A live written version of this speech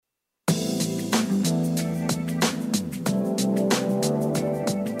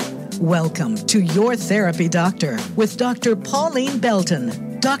Welcome to Your Therapy Doctor with Dr. Pauline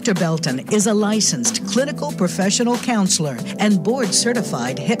Belton. Dr. Belton is a licensed clinical professional counselor and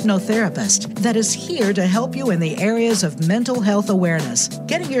board-certified hypnotherapist that is here to help you in the areas of mental health awareness,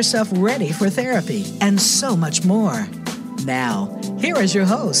 getting yourself ready for therapy, and so much more. Now, here is your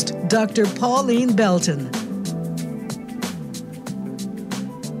host, Dr. Pauline Belton.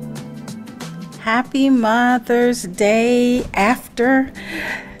 Happy Mother's Day after.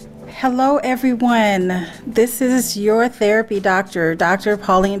 Hello, everyone. This is Your Therapy Doctor, Dr.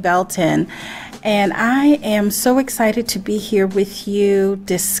 Pauline Belton, and I am so excited to be here with you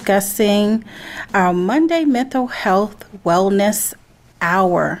discussing our Monday Mental Health Wellness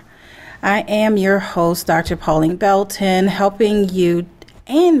Hour. I am your host, Dr. Pauline Belton, helping you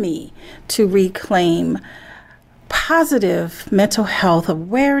and me to reclaim positive mental health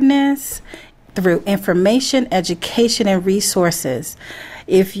awareness through information, education, and resources.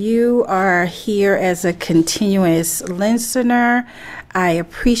 If you are here as a continuous listener, I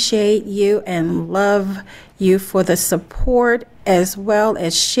appreciate you and love you for the support as well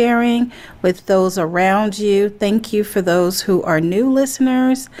as sharing with those around you. Thank you for those who are new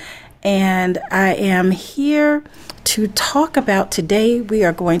listeners. And I am here to talk about today. We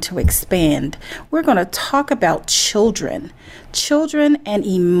are going to expand. We're going to talk about children and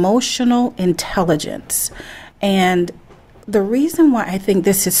emotional intelligence. And the reason why I think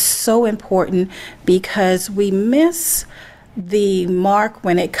this is so important, because we miss the mark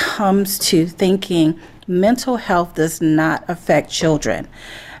when it comes to thinking mental health does not affect children.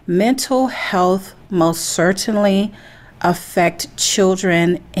 Mental health most certainly affect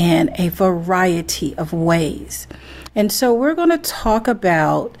children in a variety of ways. And so we're going to talk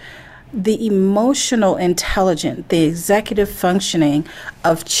about the emotional intelligence, the executive functioning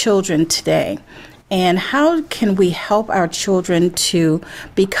of children today. And how can we help our children to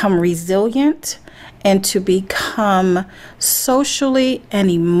become resilient and to become socially and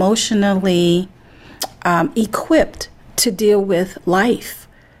emotionally equipped to deal with life,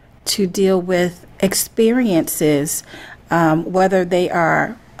 to deal with experiences, whether they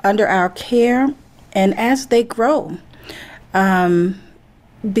are under our care and as they grow.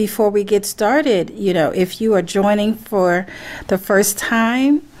 Before we get started, if you are joining for the first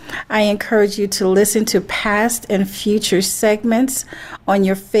time, I encourage you to listen to past and future segments on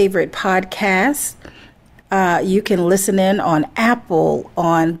your favorite podcast. You can listen in on Apple,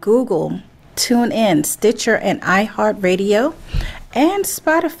 on Google, TuneIn, Stitcher, and iHeartRadio, and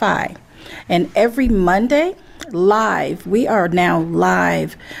Spotify. And every Monday, we are now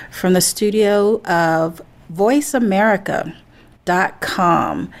live from the studio of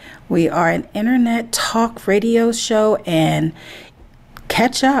VoiceAmerica.com. We are an internet talk radio show, and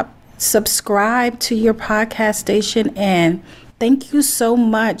catch up, subscribe to your podcast station, and thank you so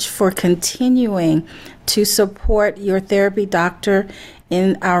much for continuing to support Your Therapy Doctor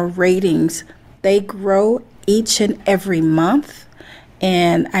in our ratings. They grow each and every month,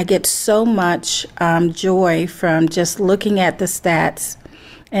 and I get so much joy from just looking at the stats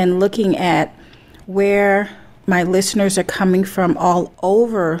and looking at where my listeners are coming from all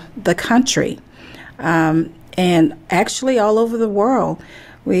over the country. And actually all over the world.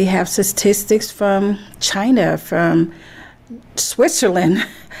 We have statistics from China, from Switzerland,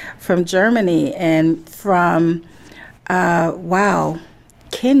 from Germany, and from,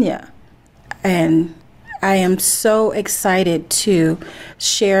 Kenya. And I am so excited to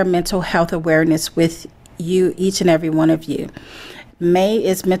share mental health awareness with you, each and every one of you. May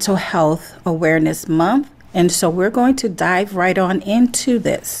is Mental Health Awareness Month, and so we're going to dive right on into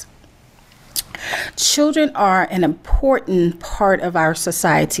this. Children are an important part of our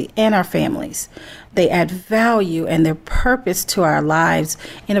society and our families. They add value and their purpose to our lives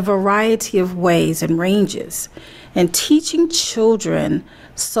in a variety of ways and ranges. And teaching children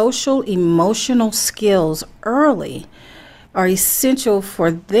social emotional skills early are essential for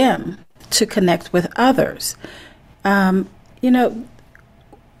them to connect with others.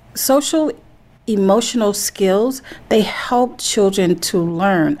 Social emotional skills, they help children to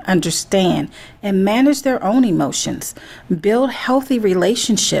learn, understand, and manage their own emotions, build healthy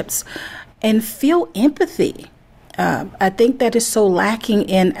relationships, and feel empathy. I think that is so lacking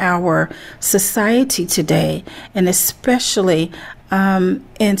in our society today, and especially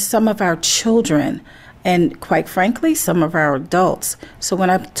in some of our children, and quite frankly, some of our adults. So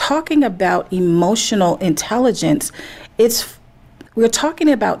when I'm talking about emotional intelligence, we're talking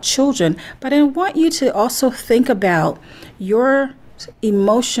about children, but I want you to also think about your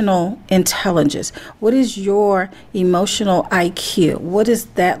emotional intelligence. What is your emotional IQ? What does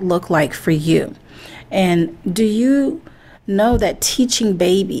that look like for you? And do you know that teaching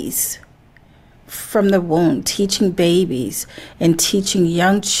babies from the womb, teaching babies and teaching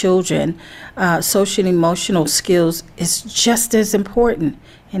young children social and emotional skills is just as important.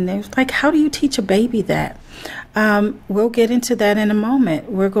 And they're like, how do you teach a baby that? We'll get into that in a moment.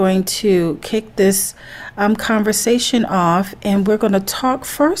 We're going to kick this conversation off, and we're going to talk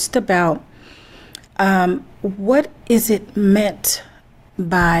first about what is it meant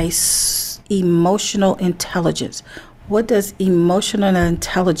by emotional intelligence. What does emotional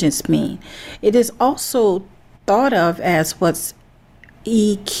intelligence mean? It is also thought of as what's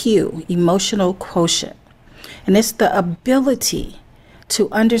EQ, emotional quotient. And it's the ability to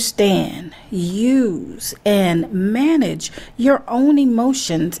understand, use, and manage your own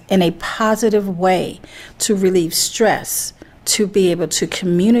emotions in a positive way, to relieve stress, to be able to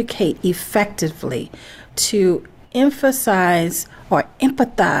communicate effectively, to emphasize or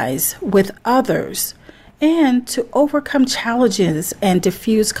empathize with others, and to overcome challenges and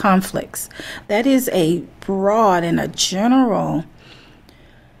diffuse conflicts. That is a broad and a general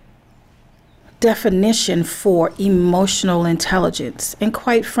definition for emotional intelligence. And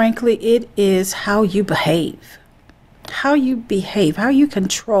quite frankly, it is how you behave, how you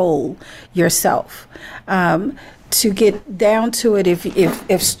control yourself. To get down to it,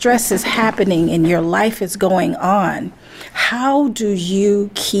 if stress is happening and your life is going on, how do you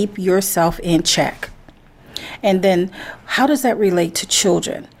keep yourself in check? And then how does that relate to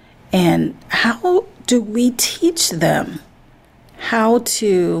children? And how do we teach them how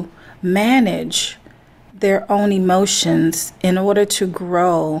to manage their own emotions in order to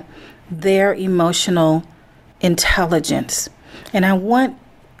grow their emotional intelligence? And I want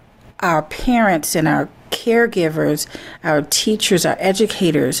our parents and our caregivers, our teachers, our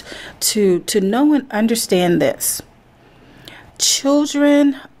educators to know and understand this.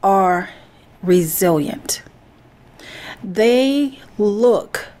 Children are resilient. They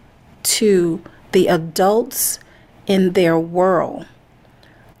look to the adults in their world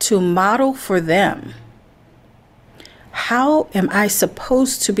to model for them. How am I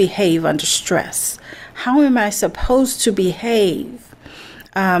supposed to behave under stress? How am I supposed to behave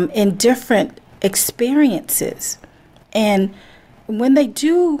in different experiences? And when they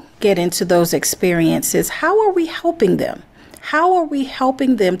do get into those experiences, how are we helping them? How are we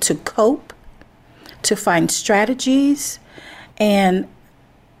helping them to cope, to find strategies? And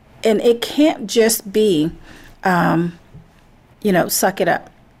it can't just be, suck it up.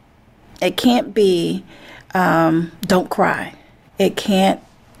 It can't be, don't cry. It can't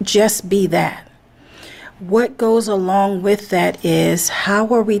just be that. What goes along with that is, how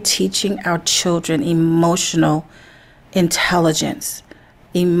are we teaching our children emotional intelligence,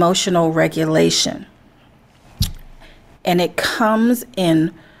 emotional regulation? And it comes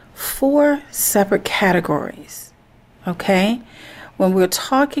in 4 separate categories, okay? When we're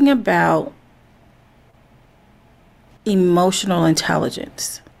talking about emotional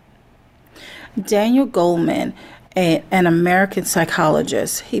intelligence, Daniel Goleman, an American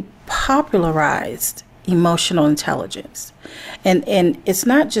psychologist, he popularized emotional intelligence. And it's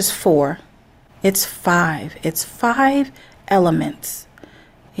not just 4, it's 5. It's 5 elements,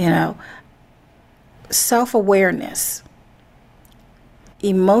 self-awareness,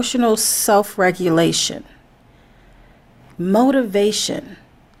 emotional self-regulation, motivation,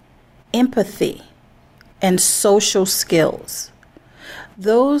 empathy, and social skills.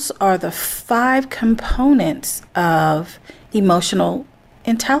 Those are the 5 components of emotional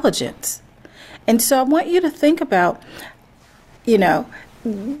intelligence. And so I want you to think about,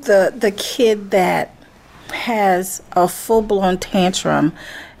 the kid that has a full-blown tantrum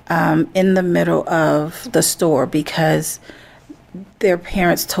in the middle of the store because their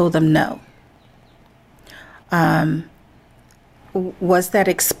parents told them no. Was that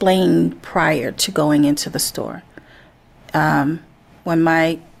explained prior to going into the store? When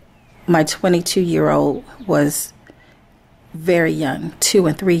my 22-year-old was very young, 2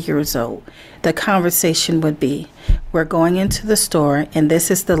 and 3 years old, the conversation would be, we're going into the store and this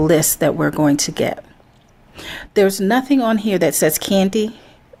is the list that we're going to get. There's nothing on here that says candy.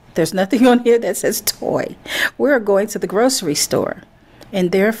 There's nothing on here that says toy. We're going to the grocery store,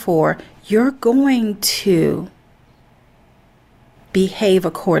 and therefore you're going to behave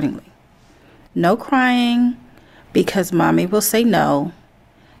accordingly. No crying, because mommy will say no,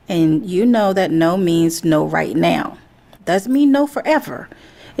 and you know that no means no right now. Doesn't mean no forever.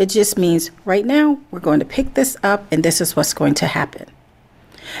 It just means right now we're going to pick this up and this is what's going to happen.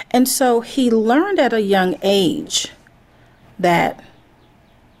 And so he learned at a young age that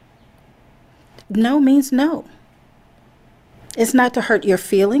no means no. It's not to hurt your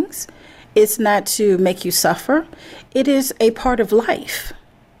feelings. It's not to make you suffer. It is a part of life.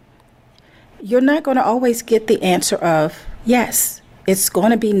 You're not going to always get the answer of yes. It's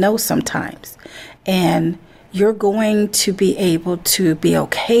going to be no sometimes. And you're going to be able to be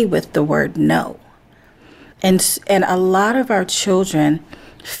okay with the word no. And a lot of our children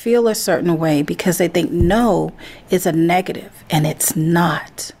feel a certain way because they think no is a negative, and it's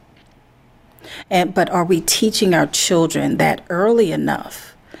not. But are we teaching our children that early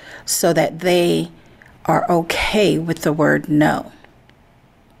enough so that they are okay with the word no?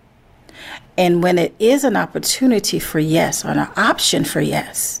 And when it is an opportunity for yes, or an option for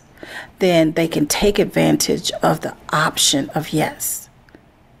yes, then they can take advantage of the option of yes.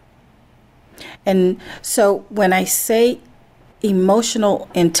 And so when I say emotional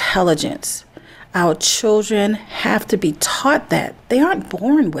intelligence, our children have to be taught that. They aren't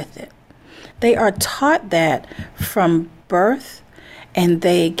born with it. They are taught that from birth, and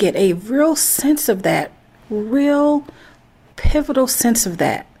they get a real sense of that, real pivotal sense of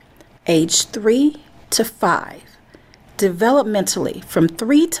that, age 3 to 5. Developmentally, from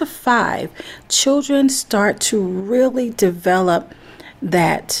 3 to 5, children start to really develop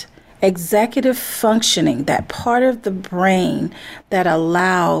that executive functioning, that part of the brain that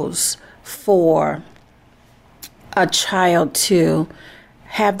allows for a child to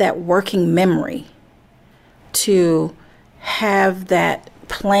have that working memory, to have that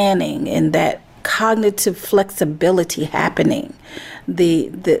planning and that cognitive flexibility happening, the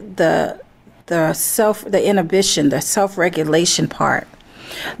inhibition, the self-regulation part.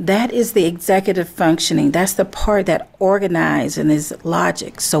 That is the executive functioning. That's the part that organizes and is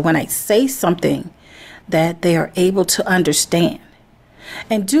logic. So when I say something that they are able to understand,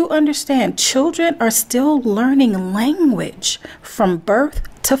 and do understand, children are still learning language from birth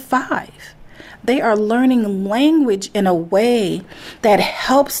to 5. They are learning language in a way that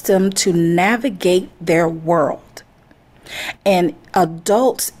helps them to navigate their world. And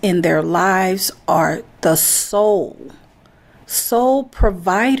adults in their lives are the sole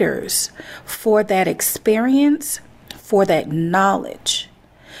providers for that experience, for that knowledge.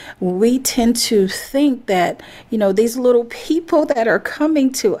 We tend to think that, these little people that are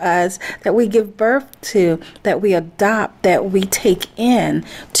coming to us, that we give birth to, that we adopt, that we take in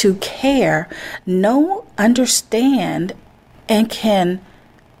to care, know, understand, and can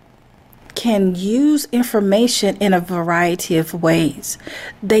use information in a variety of ways.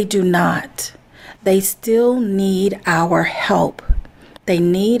 They do not. They still need our help. They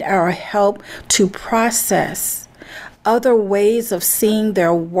need our help to process other ways of seeing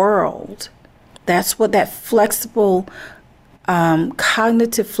their world. That's what that flexible,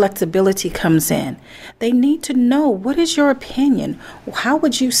 cognitive flexibility comes in. They need to know, what is your opinion? How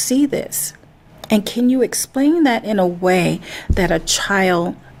would you see this? And can you explain that in a way that a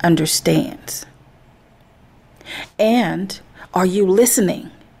child understands? And are you listening?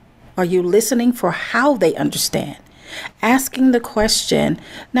 Are you listening for how they understand? Asking the question,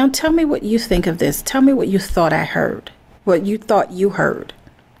 now tell me what you think of this. Tell me what you thought I heard, what you thought you heard.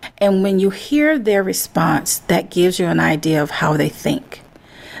 And when you hear their response, that gives you an idea of how they think.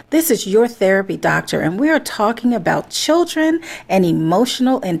 This is your therapy doctor, and we are talking about children and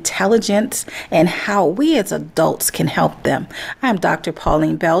emotional intelligence and how we as adults can help them. I'm Dr.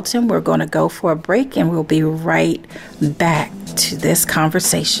 Pauline Belton. We're going to go for a break, and we'll be right back to this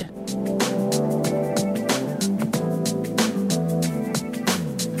conversation.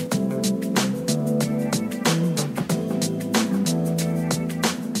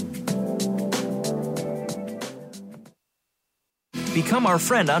 Become our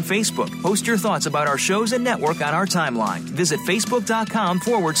friend on Facebook. Post your thoughts about our shows and network on our timeline. Visit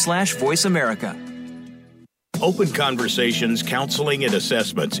facebook.com/Voice America. Open Conversations Counseling and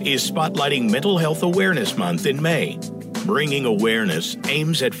Assessments is spotlighting Mental Health Awareness Month in May. Bringing awareness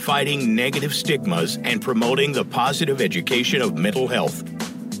aims at fighting negative stigmas and promoting the positive education of mental health.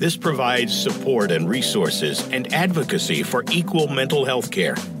 This provides support and resources and advocacy for equal mental health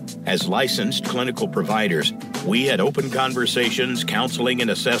care. As licensed clinical providers, we at Open Conversations Counseling and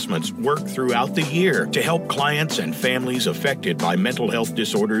Assessments work throughout the year to help clients and families affected by mental health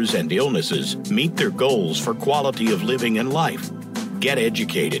disorders and illnesses meet their goals for quality of living and life. Get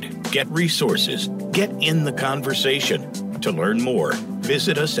educated, get resources, get in the conversation. To learn more,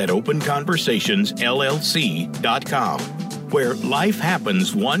 visit us at openconversationsllc.com, where life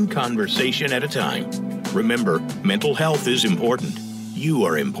happens one conversation at a time. Remember, mental health is important. You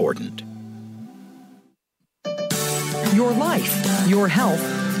are important. Your life, your health,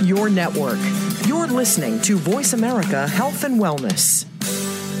 your network. You're listening to Voice America Health and Wellness.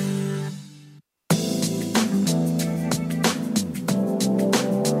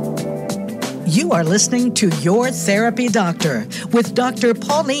 You are listening to Your Therapy Doctor with Dr.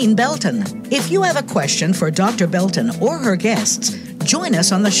 Pauline Belton. If you have a question for Dr. Belton or her guests, join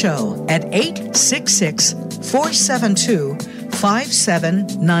us on the show at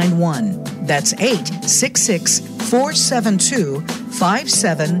 866-472-5791. That's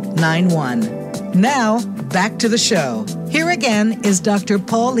 866-472-5791. Now, back to the show. Here again is Dr.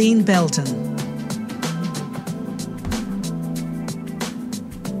 Pauline Belton.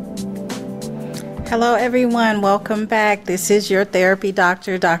 Hello, everyone. Welcome back. This is your therapy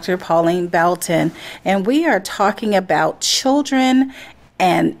doctor, Dr. Pauline Belton, and we are talking about children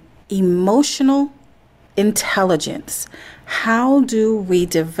and emotional intelligence. How do we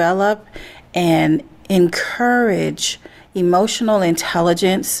develop and encourage emotional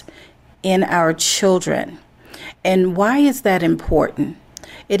intelligence in our children? And why is that important?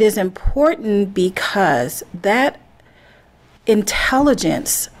 It is important because that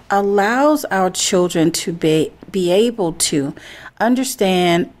intelligence allows our children to be able to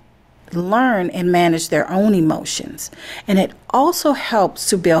understand, learn, and manage their own emotions. And it also helps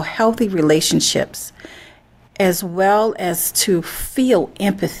to build healthy relationships as well as to feel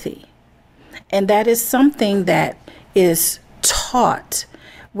empathy. And that is something that is taught,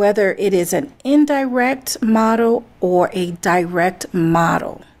 whether it is an indirect model or a direct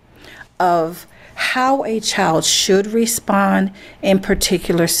model of how a child should respond in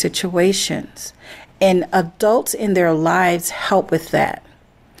particular situations. And adults in their lives help with that.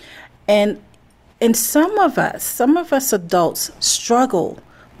 And some of us adults struggle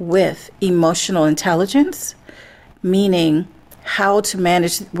with emotional intelligence, meaning how to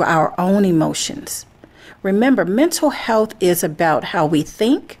manage our own emotions. Remember, mental health is about how we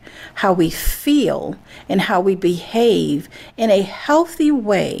think, how we feel, and how we behave in a healthy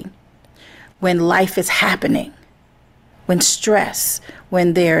way when life is happening, when stress,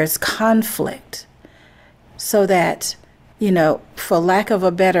 when there's conflict, so that, for lack of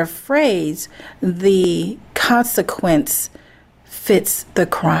a better phrase, the consequence fits the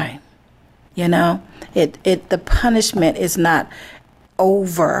crime. The punishment is not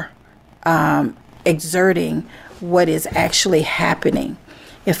over exerting what is actually happening.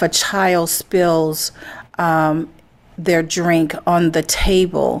 If a child spills their drink on the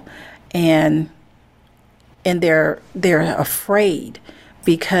table, and they're afraid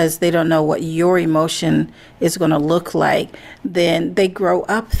because they don't know what your emotion is going to look like, then they grow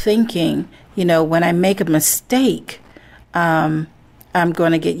up thinking, when I make a mistake, I'm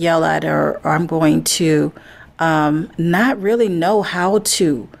going to get yelled at, or I'm going to not really know how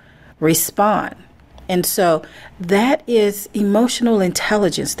to respond. And so that is emotional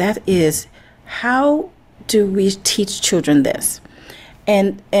intelligence. That is, how do we teach children this?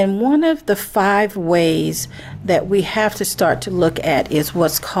 And one of the 5 ways that we have to start to look at is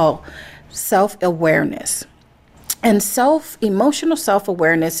what's called self-awareness. And emotional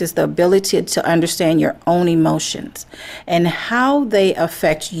self-awareness is the ability to understand your own emotions and how they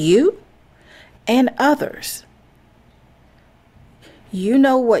affect you and others. You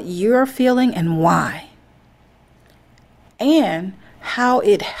know what you're feeling and why, and how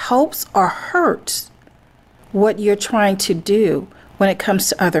it helps or hurts what you're trying to do when it comes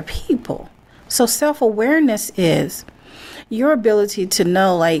to other people. So self-awareness is your ability to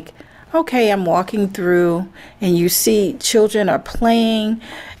know, like, okay, I'm walking through and you see children are playing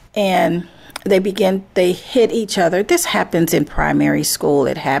and they hit each other. This happens in primary school.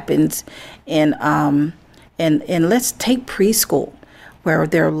 It happens in let's take preschool, where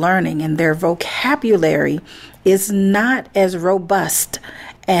they're learning and their vocabulary is not as robust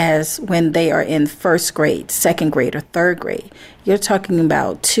as when they are in first grade, second grade, or third grade. You're talking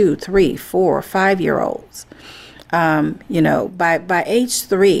about 2, 3, 4, 5-year-olds. By age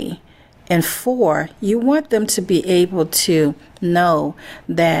 3 and 4, you want them to be able to know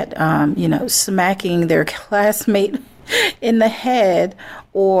that, smacking their classmate in the head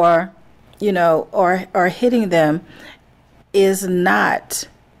or hitting them is not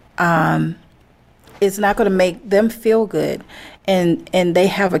going to make them feel good. And they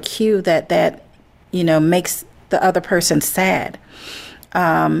have a cue that makes the other person sad.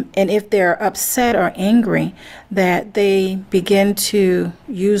 And if they're upset or angry, that they begin to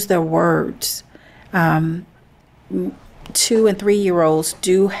use their words. 2 and 3-year-olds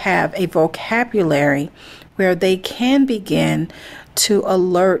do have a vocabulary where they can begin to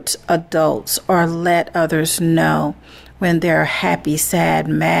alert adults or let others know when they're happy, sad,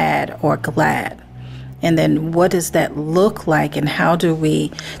 mad, or glad. And then what does that look like, and how do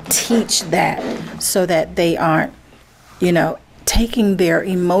we teach that so that they aren't, taking their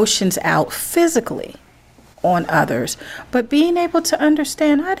emotions out physically on others, but being able to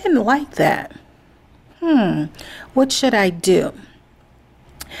understand, I didn't like that. what should I do?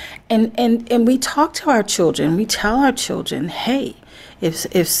 And we talk to our children. We tell our children, hey,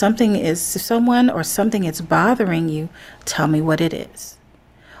 if someone or something is bothering you, tell me what it is.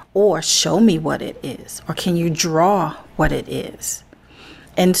 Or show me what it is. Or can you draw what it is?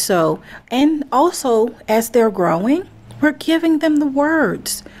 And also as they're growing, we're giving them the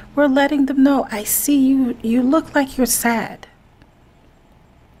words. We're letting them know, I see you look like you're sad.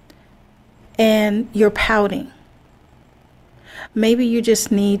 And you're pouting. Maybe you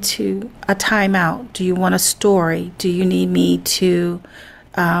just need a timeout. Do you want a story? Do you need me to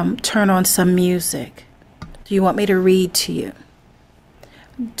turn on some music? Do you want me to read to you?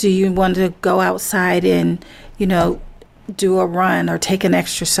 Do you want to go outside and, do a run or take an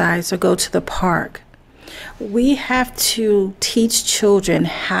exercise or go to the park? We have to teach children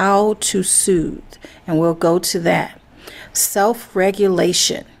how to soothe, and we'll go to that.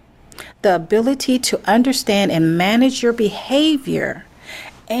 Self-regulation. The ability to understand and manage your behavior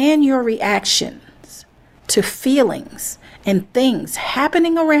and your reactions to feelings and things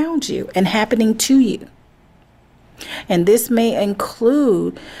happening around you and happening to you. And this may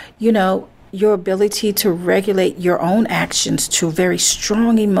include, your ability to regulate your own actions to very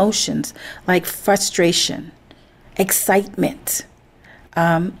strong emotions like frustration, excitement,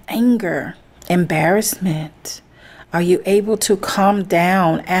 anger, embarrassment. Are you able to calm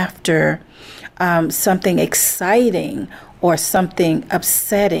down after something exciting or something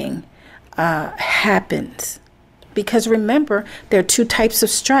upsetting happens? Because remember, there are two types of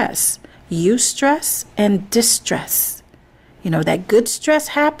stress: eustress and distress. That good stress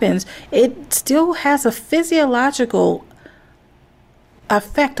happens, it still has a physiological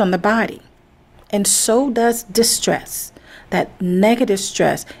effect on the body. And so does distress. That negative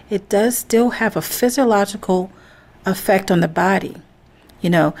stress, it does still have a physiological effect on the body.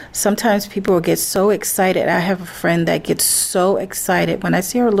 Sometimes people will get so excited. I have a friend that gets so excited. When I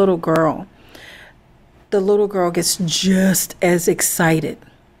see her little girl, the little girl gets just as excited.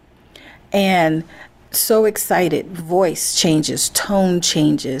 And so excited, voice changes, tone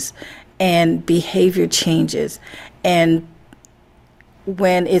changes, and behavior changes. And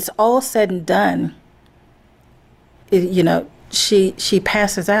when it's all said and done, she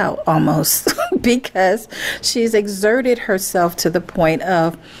passes out almost because she's exerted herself to the point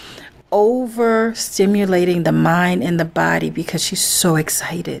of overstimulating the mind and the body because she's so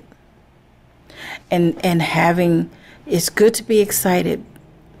excited. And it's good to be excited.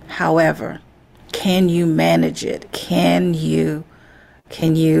 However, can you manage it? Can you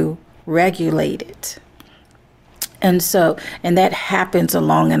regulate it? And that happens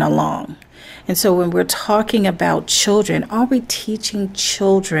along and along. And so when we're talking about children, are we teaching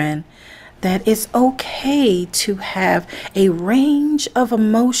children that it's okay to have a range of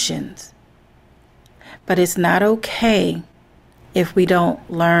emotions? But it's not okay if we don't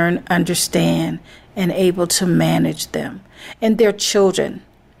learn, understand, and able to manage them. And they're children.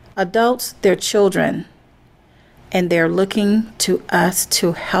 Adults, they're children. And they're looking to us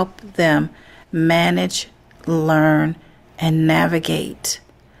to help them manage, learn, and navigate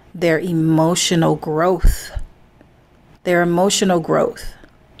their emotional growth.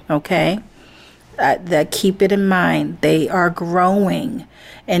 Okay? That keep it in mind. They are growing.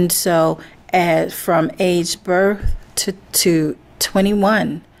 And so from age birth to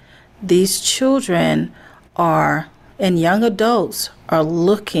 21, these children and young adults are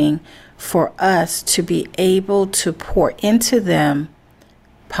looking for us to be able to pour into them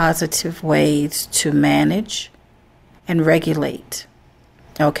positive ways to manage and regulate.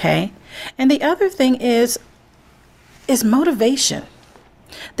 Okay? And the other thing is motivation.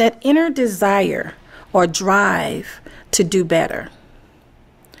 That inner desire or drive to do better.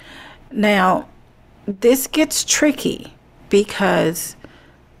 Now, this gets tricky because,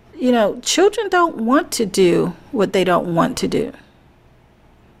 children don't want to do what they don't want to do.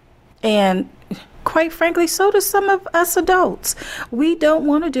 And quite frankly, so do some of us adults. We don't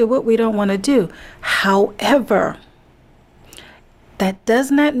want to do what we don't want to do. However, that does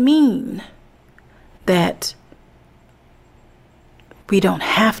not mean that we don't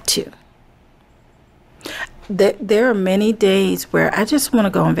have to. There are many days where I just want to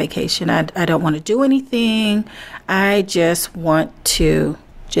go on vacation. I don't want to do anything. I just want to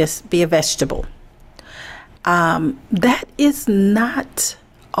just be a vegetable. That is not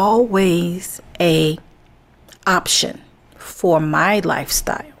always a option for my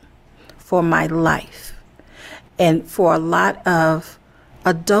lifestyle, for my life. And for a lot of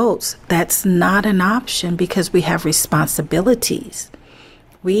adults, that's not an option because we have responsibilities.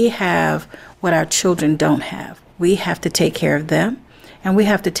 We have what our children don't have. We have to take care of them, and we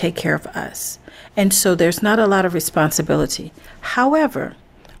have to take care of us. And so there's not a lot of responsibility. However,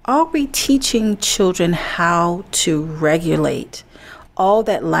 are we teaching children how to regulate all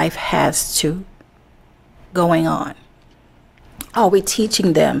that life has to going on? Are we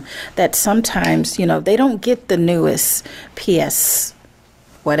teaching them that sometimes, they don't get the newest PS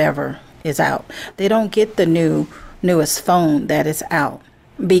whatever is out. They don't get the newest phone that is out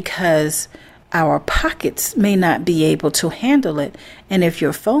because our pockets may not be able to handle it. And if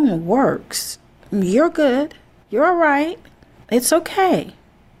your phone works, you're good. You're all right. It's okay.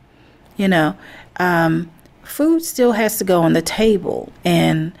 Food still has to go on the table,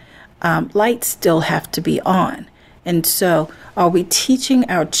 and lights still have to be on. And so are we teaching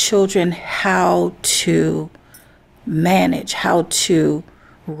our children how to manage, how to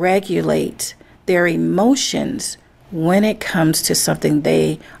regulate their emotions when it comes to something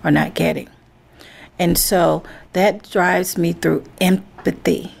they are not getting? And so that drives me through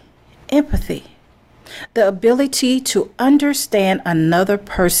empathy. Empathy. The ability to understand another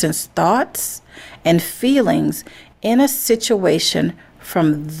person's thoughts and feelings in a situation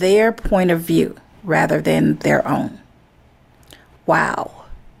from their point of view rather than their own. Wow.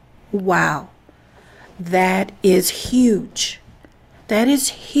 Wow. That is huge. That is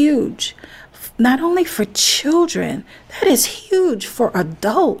huge. Not only for children, that is huge for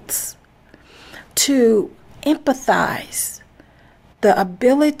adults. To empathize. The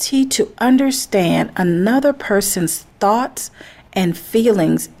ability to understand another person's thoughts and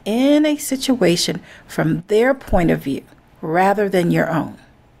feelings in a situation from their point of view rather than your own.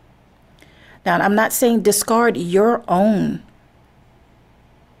 Now, I'm not saying discard your own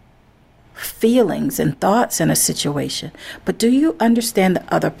feelings and thoughts in a situation, but do you understand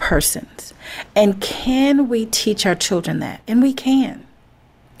the other person's? And can we teach our children that? And we can.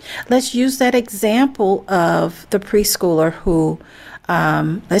 Let's use that example of the preschooler who,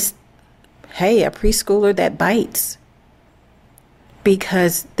 a preschooler that bites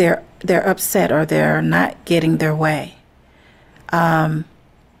because they're upset or they're not getting their way. Barring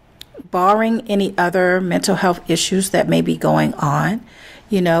any other mental health issues that may be going on,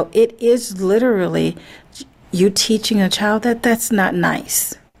 it is literally you teaching a child that that's not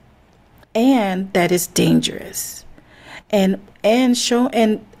nice and that is dangerous, and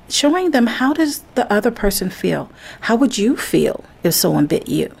showing them, how does the other person feel? How would you feel if someone bit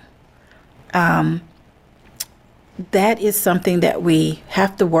you? That is something that we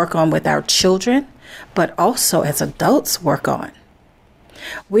have to work on with our children, but also as adults work on.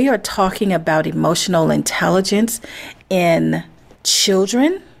 We are talking about emotional intelligence in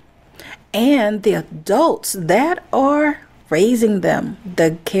children and the adults that are raising them,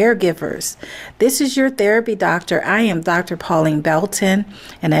 the caregivers. This is your therapy doctor. I am Dr. Pauline Belton,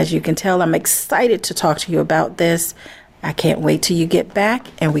 and as you can tell, I'm excited to talk to you about this. I can't wait till you get back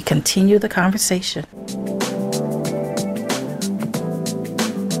and we continue the conversation.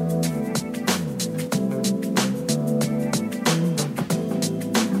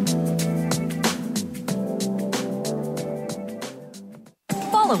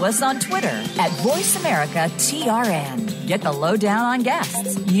 Follow us on Twitter at VoiceAmericaTRN. Get the lowdown on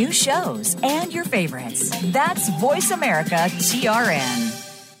guests, new shows, and your favorites. That's VoiceAmericaTRN.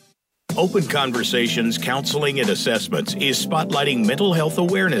 Open Conversations Counseling and Assessments is spotlighting Mental Health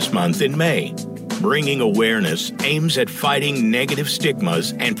Awareness Month in May. Bringing awareness aims at fighting negative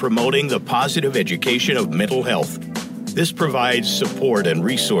stigmas and promoting the positive education of mental health. This provides support and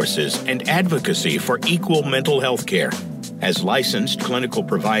resources and advocacy for equal mental health care. As licensed clinical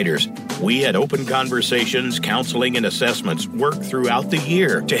providers, we at Open Conversations Counseling and Assessments work throughout the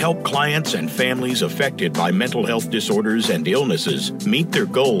year to help clients and families affected by mental health disorders and illnesses meet their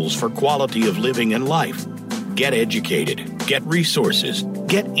goals for quality of living and life. Get educated, get resources,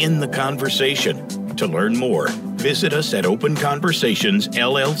 get in the conversation. To learn more, visit us at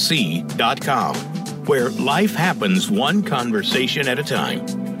openconversationsllc.com, where life happens one conversation at a time.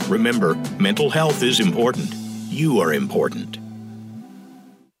 Remember, mental health is important. You are important.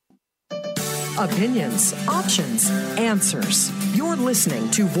 Opinions, options, answers. You're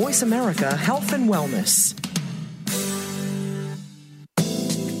listening to Voice America Health and Wellness.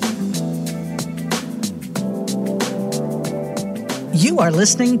 You are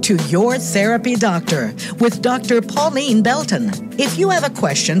listening to Your Therapy Doctor with Dr. Pauline Belton. If you have a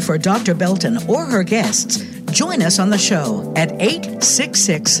question for Dr. Belton or her guests, join us on the show at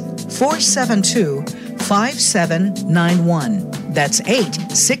 866-472-5791. That's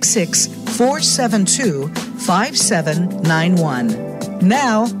 866-472-5791.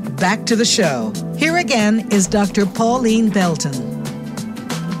 Now, back to the show. Here again is Dr. Pauline Belton.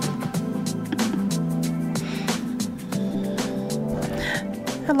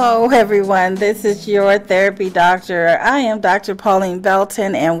 Hello, everyone. This is your therapy doctor. I am Dr. Pauline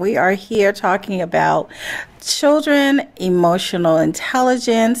Belton, and we are here talking about children, emotional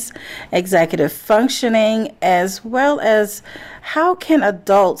intelligence, executive functioning, as well as how can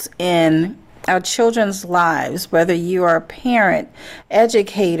adults in our children's lives, whether you are a parent,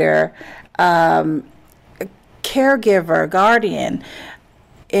 educator, caregiver, guardian,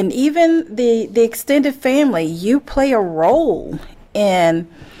 and even the extended family, you play a role in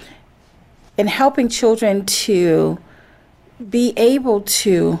helping children to be able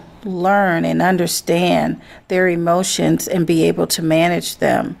to learn and understand their emotions and be able to manage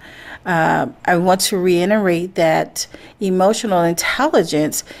them. I want to reiterate that emotional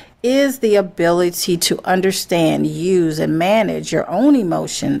intelligence is the ability to understand, use, and manage your own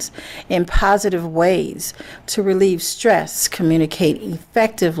emotions in positive ways, to relieve stress, communicate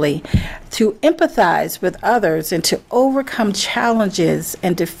effectively, to empathize with others, and to overcome challenges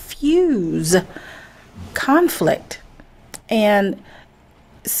and diffuse conflict. And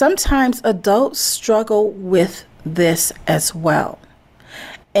sometimes adults struggle with this as well.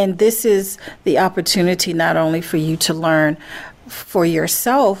 And this is the opportunity not only for you to learn for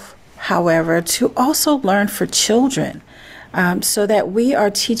yourself, however, to also learn for children, so that we are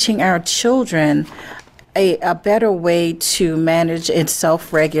teaching our children a better way to manage and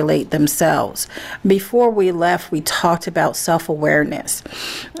self-regulate themselves. Before we left, we talked about self-awareness,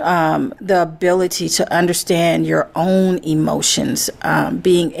 the ability to understand your own emotions,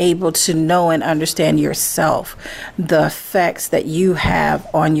 being able to know and understand yourself, the effects that you have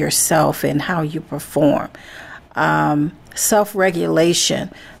on yourself and how you perform. Self-regulation,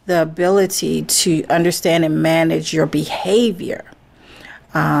 the ability to understand and manage your behavior,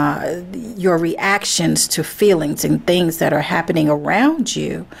 your reactions to feelings and things that are happening around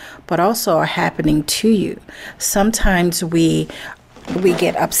you, but also are happening to you. Sometimes we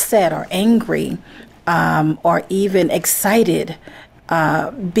get upset or angry, or even excited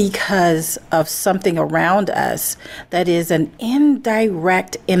because of something around us that is an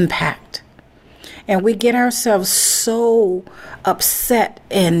indirect impact. And we get ourselves so upset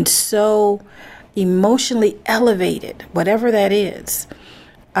and so emotionally elevated, whatever that is.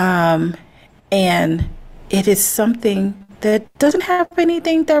 And it is something that doesn't have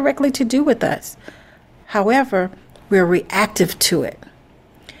anything directly to do with us. However, we're reactive to it.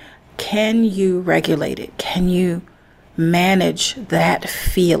 Can you regulate it? Can you manage that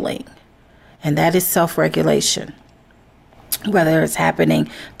feeling? And that is self-regulation, whether it's happening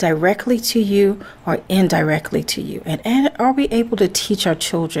directly to you or indirectly to you. And are we able to teach our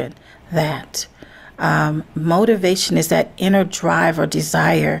children that? Motivation is that inner drive or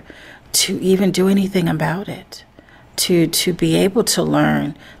desire to even do anything about it, to be able to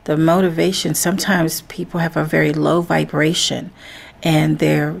learn. The motivation, sometimes people have a very low vibration and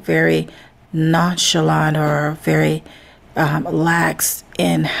they're very nonchalant or very lax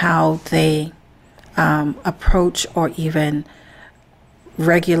in how they approach or even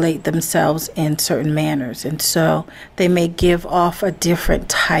regulate themselves in certain manners. And so they may give off a different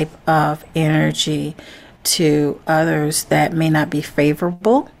type of energy to others that may not be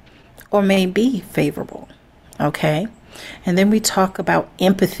favorable or may be favorable. Okay? And then we talk about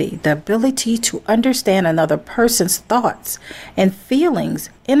empathy, the ability to understand another person's thoughts and feelings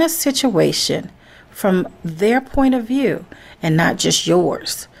in a situation from their point of view and not just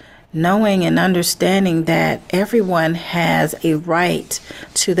yours. Knowing and understanding that everyone has a right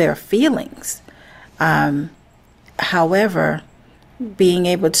to their feelings. However, being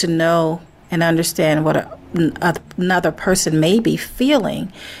able to know and understand what another person may be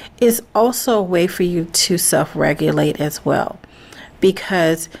feeling is also a way for you to self-regulate as well.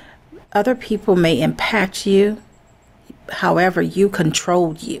 Because other people may impact you, however, you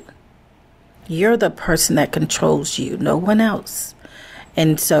control you. You're the person that controls you, no one else.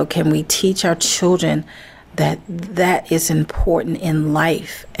 And so can we teach our children that that is important in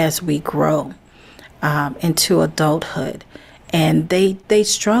life as we grow into adulthood? And they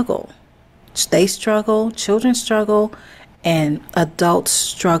struggle. They struggle, children struggle, and adults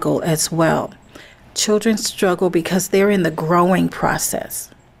struggle as well. Children struggle because they're in the growing process.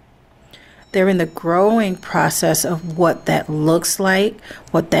 They're in the growing process of what that looks like,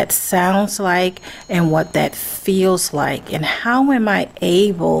 what that sounds like, and what that feels like. And how am I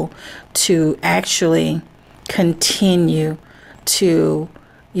able to actually continue to,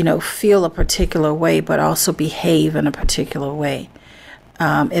 feel a particular way, but also behave in a particular way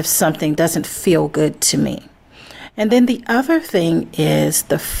if something doesn't feel good to me. And then the other thing is,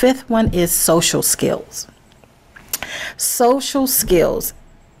 the fifth one is social skills. Social skills.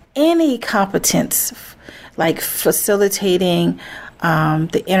 Any competence like facilitating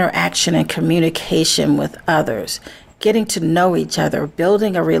the interaction and communication with others, getting to know each other,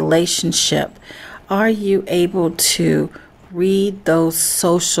 building a relationship? Are you able to read those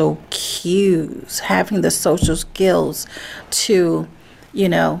social cues, having the social skills to,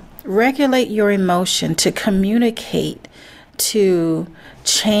 regulate your emotion, to communicate, to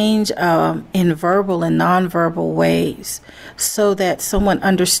change in verbal and nonverbal ways so that someone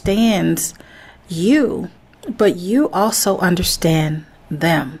understands you, but you also understand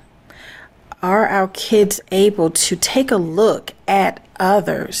them? Are our kids able to take a look at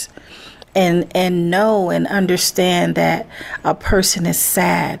others and know and understand that a person is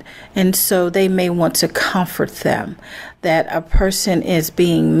sad, and so they may want to comfort them? That a person is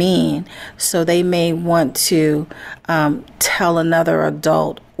being mean, so they may want to tell another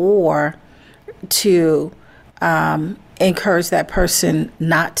adult or to encourage that person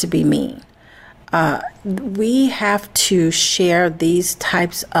not to be mean. We have to share these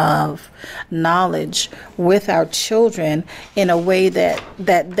types of knowledge with our children in a way that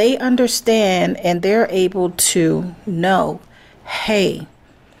they understand, and they're able to know, hey,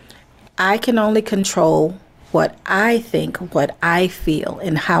 I can only control what I think, what I feel,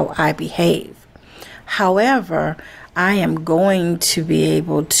 and how I behave. However, I am going to be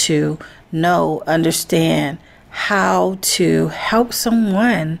able to understand how to help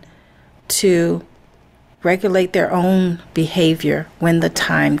someone to regulate their own behavior when the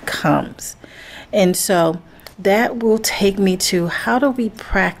time comes. And so that will take me to, how do we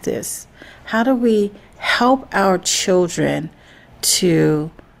practice? How do we help our children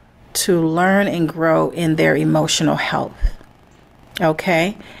to learn and grow in their emotional health?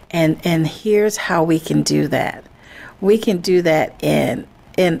 Okay? And here's how we can do that. We can do that in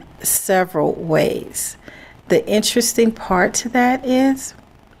several ways. The interesting part to that is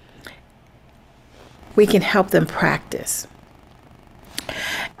we can help them practice.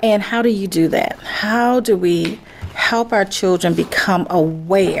 And how do you do that? How do we help our children become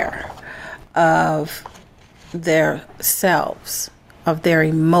aware of their selves, of their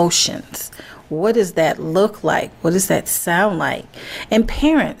emotions? What does that look like? What does that sound like? And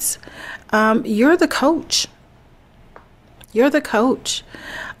parents, you're the coach. You're the coach.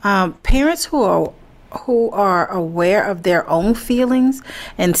 Parents who are aware of their own feelings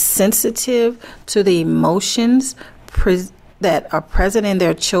and sensitive to the emotions that are present in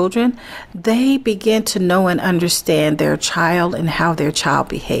their children, they begin to know and understand their child and how their child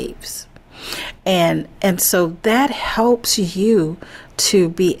behaves. And so that helps you to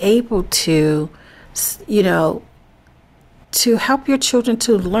be able to, to help your children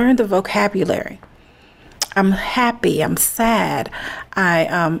to learn the vocabulary. I'm happy, I'm sad,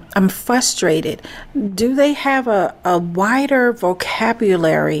 I'm frustrated. Do they have a wider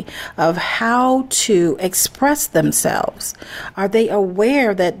vocabulary of how to express themselves? Are they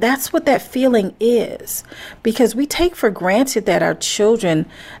aware that that's what that feeling is? Because we take for granted that our children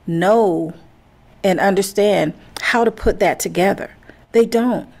know and understand how to put that together. They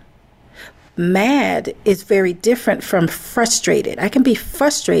don't. Mad is very different from frustrated. I can be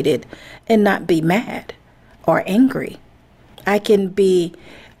frustrated and not be mad or angry. I can be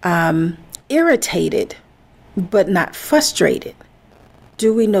irritated, but not frustrated.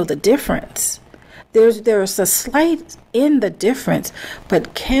 Do we know the difference? There's a slight in the difference,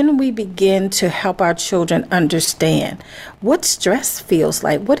 but can we begin to help our children understand what stress feels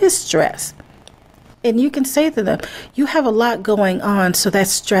like? What is stress? And you can say to them, you have a lot going on, so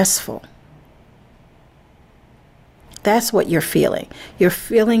that's stressful. That's what you're feeling. You're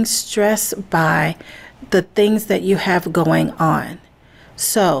feeling stressed by the things that you have going on.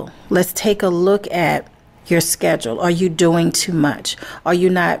 So let's take a look at your schedule. Are you doing too much? Are you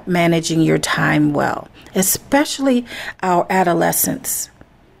not managing your time well? Especially our adolescents.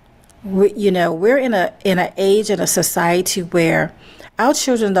 We're in an age and a society where our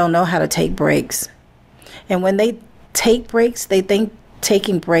children don't know how to take breaks. And when they take breaks, they think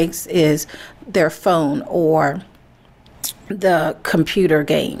taking breaks is their phone or the computer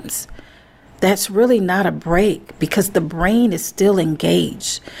games. That's really not a break, because the brain is still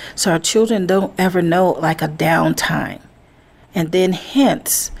engaged. So our children don't ever know like a downtime. And then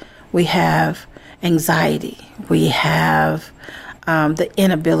hence we have anxiety. We have the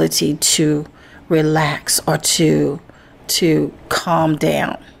inability to relax or to calm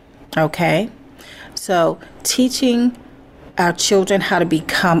down. Okay? So teaching our children how to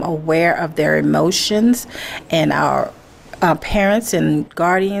become aware of their emotions, and our parents and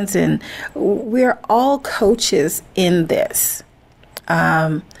guardians, and we're all coaches in this.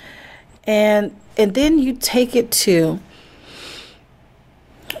 And then you take it to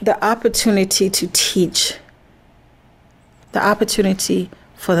the opportunity to teach the opportunity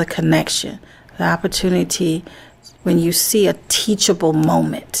for the connection, the opportunity when you see a teachable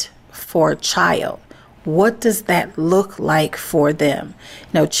moment for a child. What does that look like for them?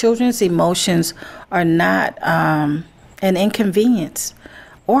 Children's emotions are not an inconvenience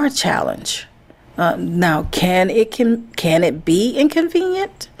or a challenge. Now, can it be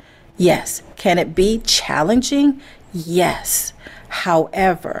inconvenient? Yes. Can it be challenging? Yes.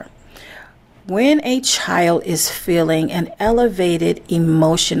 However, when a child is feeling an elevated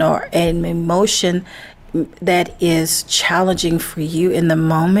emotion or an emotion that is challenging for you in the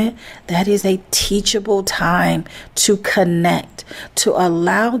moment, that is a teachable time to connect, to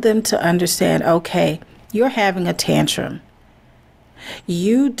allow them to understand, okay, you're having a tantrum.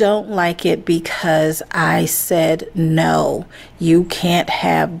 You don't like it because I said, no, you can't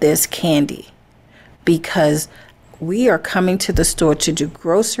have this candy, because we are coming to the store to do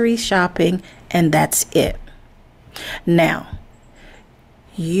grocery shopping, and that's it. Now,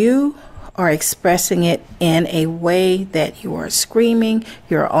 you are expressing it in a way that you are screaming,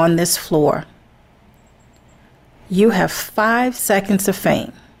 you're on this floor. You have 5 seconds of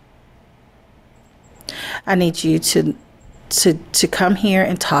fame. I need you to come here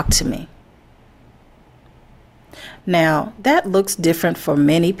and talk to me. Now, that looks different for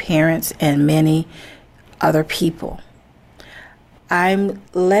many parents and many other people. I'm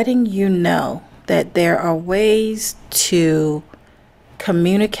letting you know that there are ways to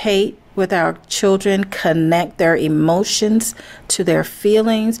communicate with our children, connect their emotions to their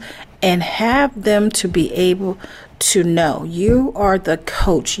feelings, and have them to be able to know you are the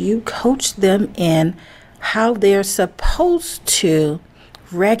coach. You coach them in how they're supposed to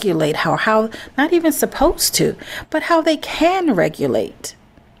regulate, how not even supposed to, but how they can regulate,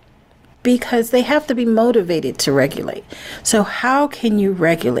 because they have to be motivated to regulate. So how can you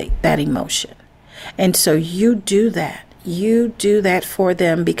regulate that emotion? And so you do that. You do that for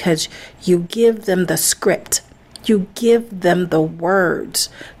them because you give them the script. You give them the words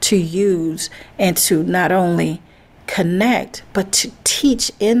to use and to not only connect, but to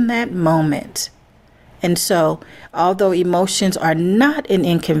teach in that moment. And so, although emotions are not an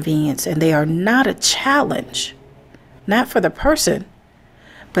inconvenience and they are not a challenge, not for the person,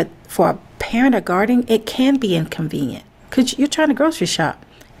 but for a parent or guardian, it can be inconvenient because you're trying to grocery shop.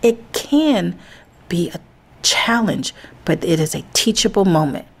 It can be a challenge, but it is a teachable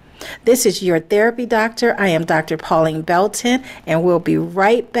moment. This is Your Therapy Doctor. I am Dr. Pauline Belton, and we'll be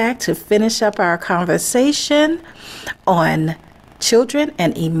right back to finish up our conversation on children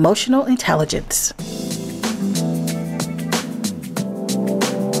and emotional intelligence.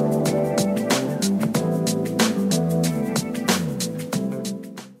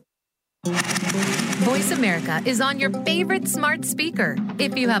 Voice America is on your favorite smart speaker.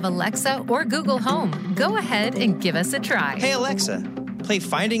 If you have Alexa or Google Home, go ahead and give us a try. Hey, Alexa, play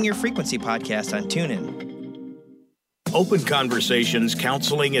Finding Your Frequency podcast on TuneIn. Open Conversations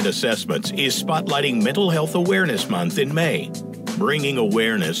Counseling and Assessments is spotlighting Mental Health Awareness Month in May. Bringing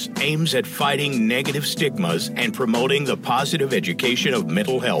awareness aims at fighting negative stigmas and promoting the positive education of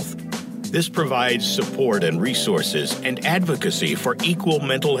mental health. This provides support and resources and advocacy for equal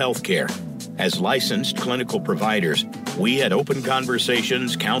mental health care. As licensed clinical providers, we at Open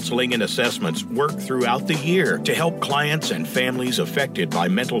Conversations Counseling and Assessments work throughout the year to help clients and families affected by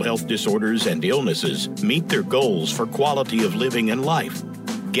mental health disorders and illnesses meet their goals for quality of living and life.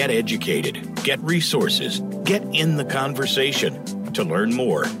 Get educated, get resources, get in the conversation. To learn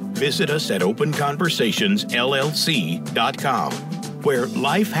more, visit us at openconversationsllc.com, where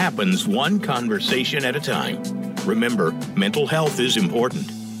life happens one conversation at a time. Remember, mental health is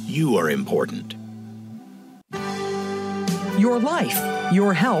important. You are important. Your life,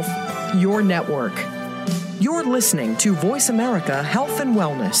 your health, your network. You're listening to Voice America Health and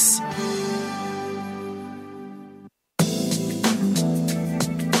Wellness.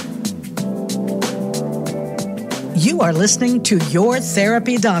 You are listening to Your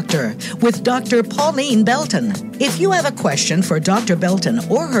Therapy Doctor with Dr. Pauline Belton. If you have a question for Dr. Belton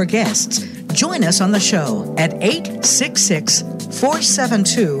or her guests, join us on the show at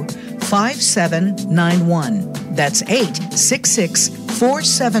 866-472-5791. That's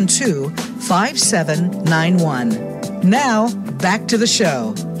 866-472-5791. Now, back to the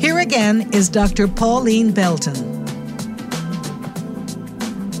show. Here again is Dr. Pauline Belton.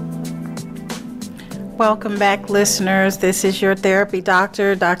 Welcome back, listeners. This is Your Therapy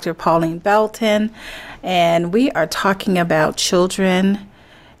Doctor, Dr. Pauline Belton, and we are talking about children,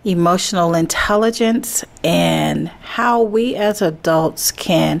 emotional intelligence, and how we as adults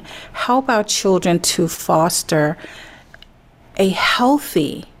can help our children to foster a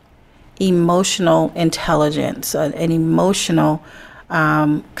healthy emotional intelligence, an emotional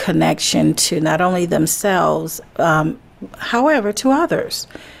connection to not only themselves, however, to others.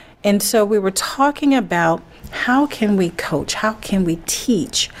 And so we were talking about how can we coach, how can we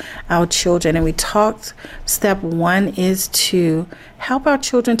teach our children? And we talked, step one is to help our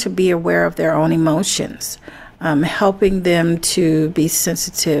children to be aware of their own emotions, helping them to be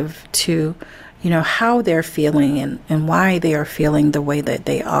sensitive to, how they're feeling and why they are feeling the way that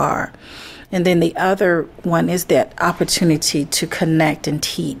they are. And then the other one is that opportunity to connect and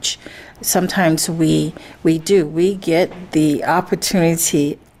teach. Sometimes we get the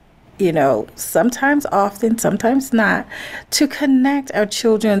opportunity, sometimes often, sometimes not, to connect our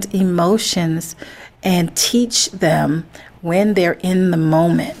children's emotions and teach them when they're in the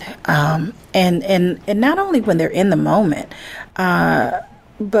moment. And not only when they're in the moment,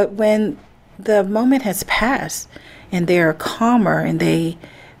 but when the moment has passed and they're calmer and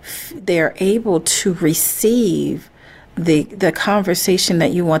they're able to receive the conversation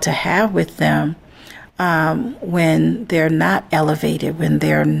that you want to have with them, when they're not elevated, when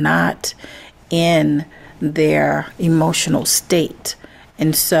they're not in their emotional state.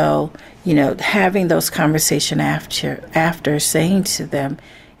 And so, having those conversations after saying to them,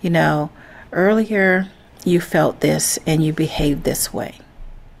 earlier you felt this and you behaved this way.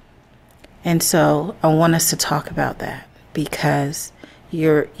 And so I want us to talk about that because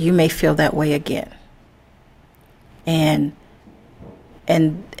you may feel that way again. And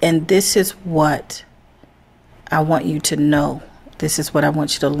this is what I want you to know. This is what I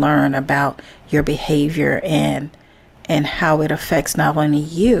want you to learn about your behavior and how it affects not only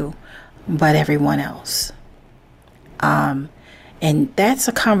you, but everyone else. And that's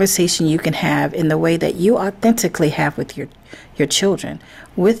a conversation you can have in the way that you authentically have with your children,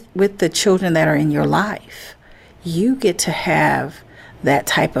 with the children that are in your life. You get to have that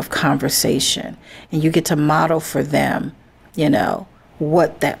type of conversation and you get to model for them,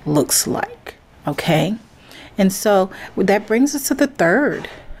 what that looks like. Okay. And so that brings us to the third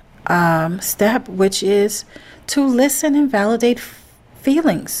step, which is to listen and validate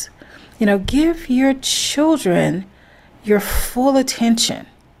feelings. Give your children your full attention.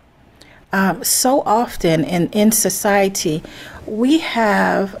 So often in society, we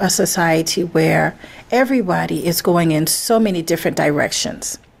have a society where everybody is going in so many different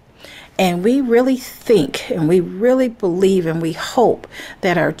directions. And we really think and we really believe and we hope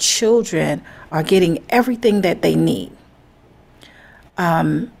that our children are getting everything that they need.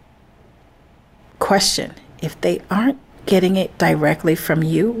 Question, if they aren't getting it directly from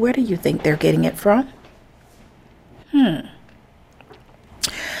you, where do you think they're getting it from?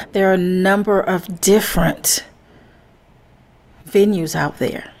 There are a number of different venues out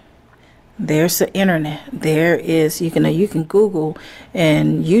there. There's the internet. There is, you can Google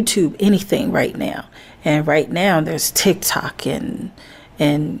and YouTube anything right now. And right now there's TikTok and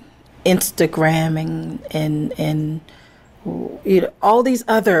Instagram and all these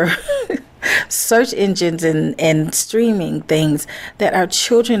other search engines and streaming things that our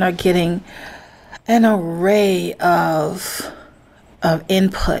children are getting an array of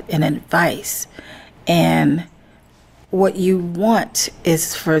input and advice. And what you want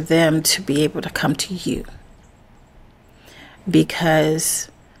is for them to be able to come to you, because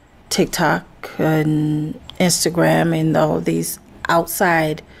TikTok and Instagram and all these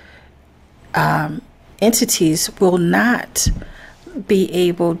outside entities will not be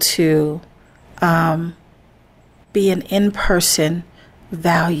able to be an in-person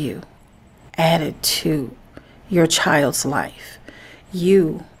value added to your child's life.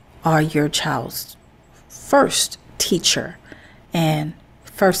 You are your child's first teacher and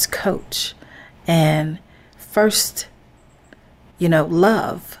first coach and first,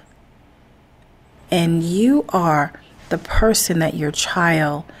 love. And you are the person that your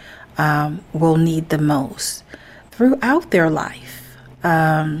child will need the most throughout their life.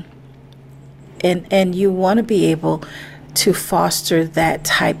 And you want to be able to foster that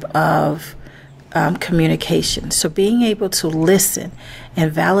type of communication. So being able to listen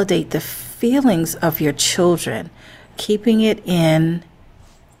and validate the feelings of your children, keeping it in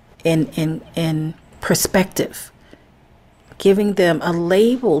perspective, giving them a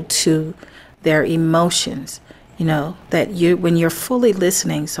label to their emotions, that when you're fully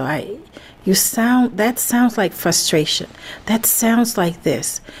listening. So that sounds like frustration. That sounds like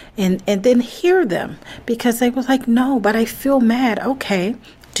this. And then hear them, because they was like, no, but I feel mad. Okay.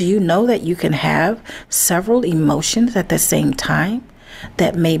 Do you know that you can have several emotions at the same time?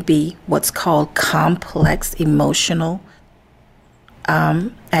 That may be what's called complex emotional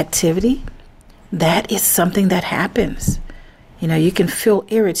activity. That is something that happens. You can feel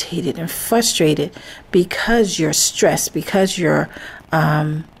irritated and frustrated because you're stressed, because you're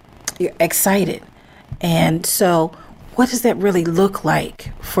excited. And so what does that really look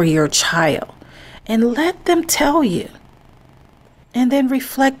like for your child? And let them tell you. And then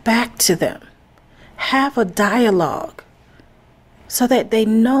reflect back to them. Have a dialogue so that they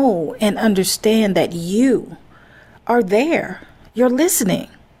know and understand that you are there. You're listening.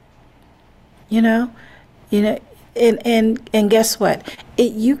 And guess what?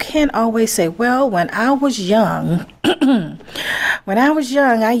 You can't always say, well, when I was young, I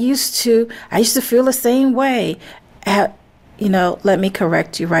used to feel the same way. Let me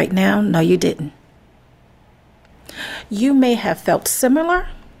correct you right now. No, you didn't. You may have felt similar,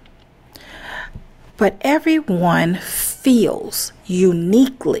 but everyone feels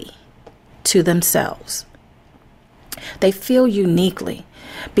uniquely to themselves. They feel uniquely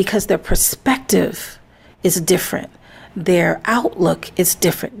because their perspective is different. Their outlook is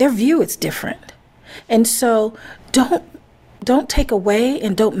different. Their view is different. And so don't take away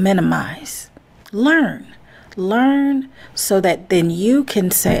and don't minimize. Learn so that then you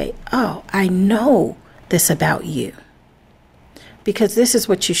can say, oh, I know this about you because this is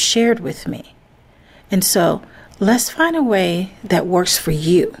what you shared with me. And so let's find a way that works for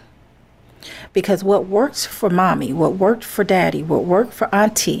you. Because what works for mommy, what worked for daddy, what worked for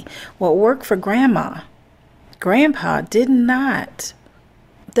auntie, what worked for grandpa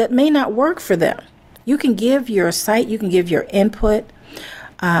that may not work for them. You can give your sight, you can give your input,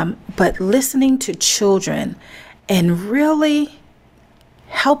 but listening to children and really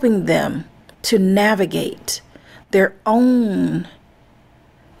helping them to navigate their own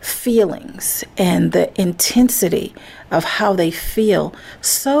feelings and the intensity of how they feel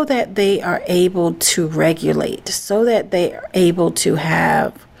so that they are able to regulate, so that they are able to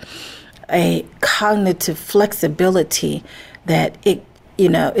have a cognitive flexibility that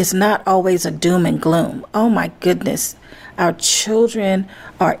it's not always a doom and gloom. Oh my goodness. Our children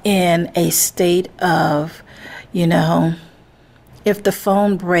are in a state of, if the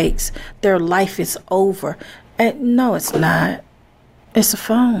phone breaks, their life is over. And no, it's not. It's a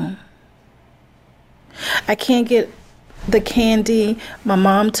phone. I can't get the candy. My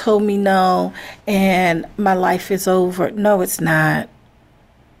mom told me no, and my life is over. No, it's not.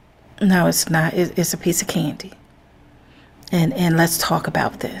 No, it's not. It's a piece of candy. And let's talk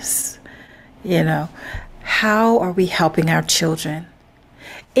about this. How are we helping our children?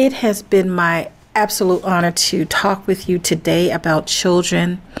 It has been my absolute honor to talk with you today about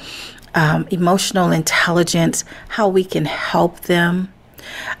children, emotional intelligence, how we can help them.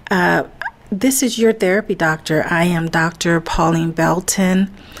 This is your therapy doctor. I am Dr. Pauline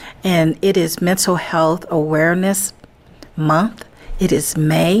Belton, and it is Mental Health Awareness Month. It is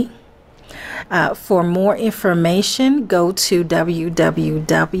May. For more information, go to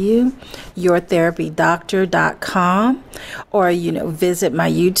www.yourtherapydoctor.com or, visit my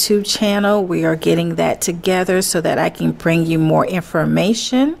YouTube channel. We are getting that together so that I can bring you more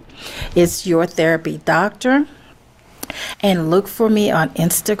information. It's Your Therapy Doctor. And look for me on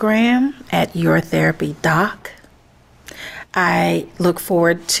Instagram at Your Therapy Doc. I look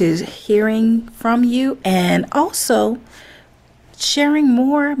forward to hearing from you and also sharing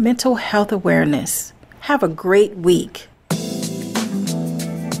more mental health awareness. Have a great week.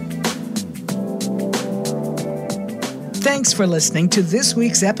 Thanks for listening to this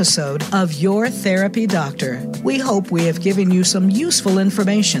week's episode of Your Therapy Doctor. We hope we have given you some useful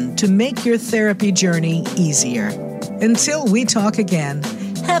information to make your therapy journey easier. Until we talk again,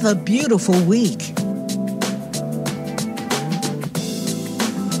 have a beautiful week.